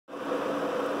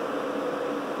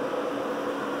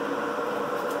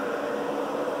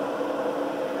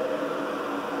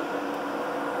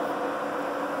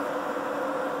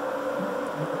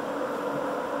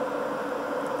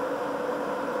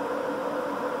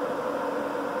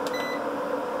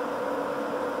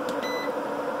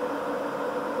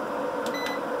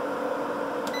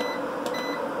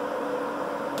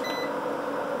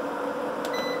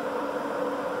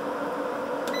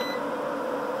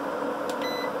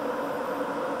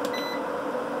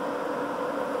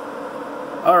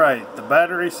Alright, the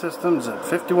battery system's at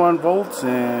 51 volts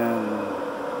and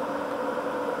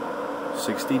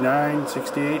 69,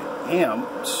 68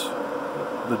 amps.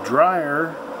 The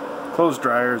dryer, clothes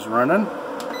dryer, is running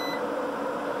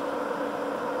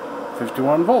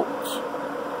 51 volts.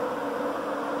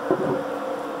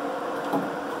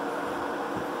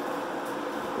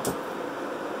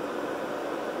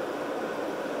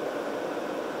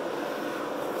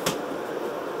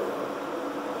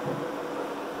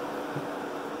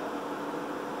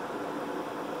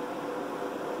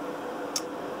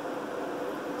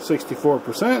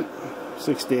 %,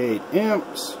 68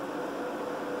 amps.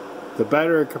 The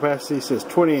battery capacity says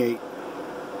 28%,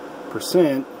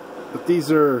 but these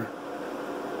are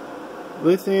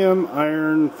lithium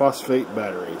iron phosphate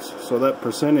batteries, so that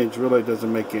percentage really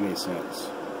doesn't make any sense.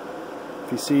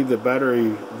 If you see the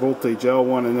battery voltage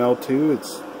L1 and L2,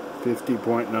 it's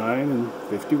 50.9 and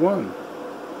 51,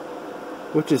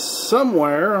 which is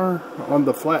somewhere on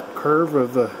the flat curve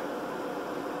of the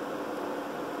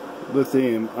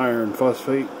lithium iron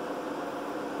phosphate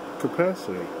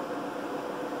capacity.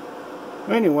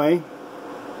 Anyway,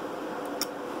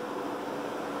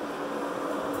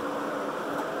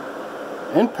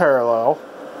 in parallel,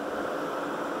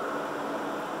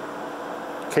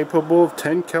 capable of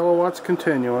 10 kilowatts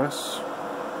continuous,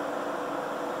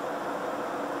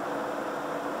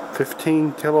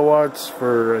 15 kilowatts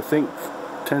for I think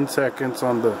 10 seconds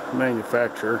on the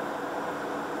manufacturer.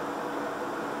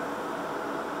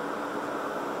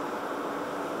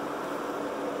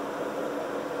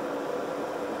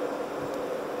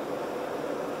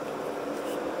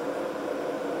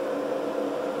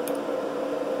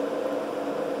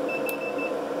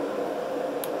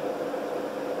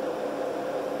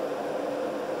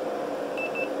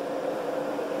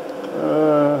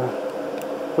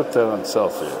 Put that on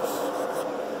Celsius.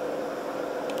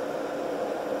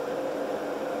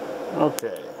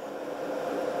 Okay.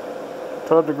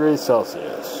 12 degrees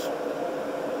Celsius.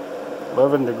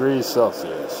 11 degrees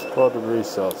Celsius. 12 degrees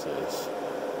Celsius.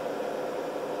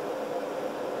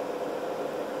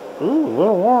 Ooh, a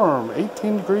little warm.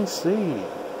 18 degrees C.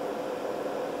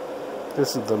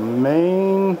 This is the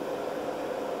main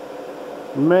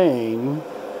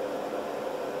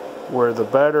where the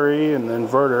battery and the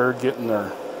inverter are getting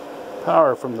their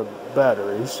power from the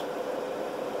batteries.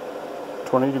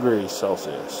 20 degrees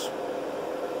Celsius.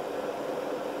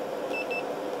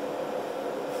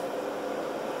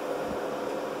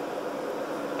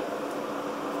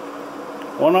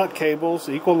 Walnut cables,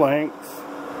 equal length.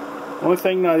 Only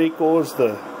thing not equal is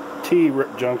the T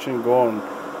junction going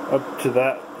up to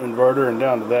that inverter and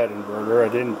down to that inverter.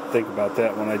 I didn't think about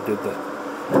that when I did the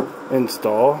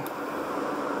install.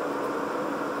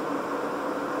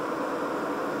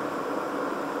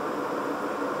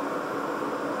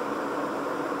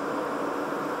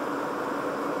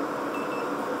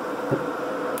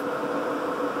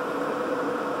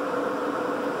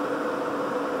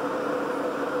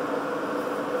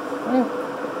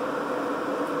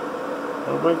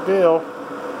 No big deal.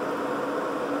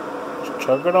 Just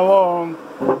chugging along.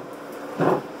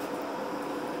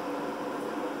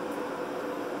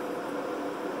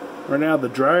 Right now the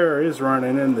dryer is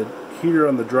running and the heater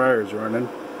on the dryer is running.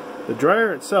 The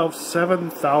dryer itself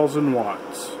 7,000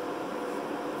 watts.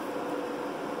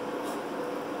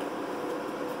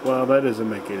 Well, that doesn't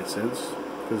make any sense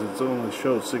because it only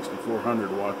shows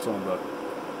 6,400 watts on the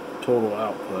total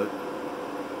output.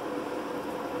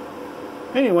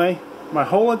 Anyway, my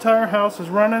whole entire house is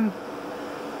running.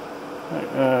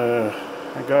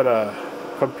 I got a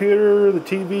computer, the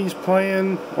TV's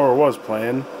playing, or was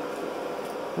playing,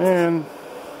 and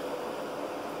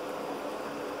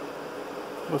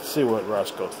let's see what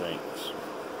Roscoe thinks.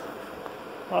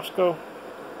 Roscoe?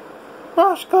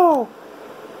 Roscoe!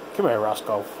 Come here,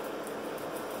 Roscoe.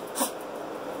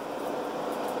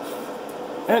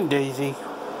 And Daisy,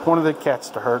 one of the cats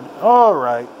to herd.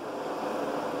 Alright.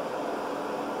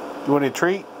 You want a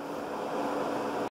treat?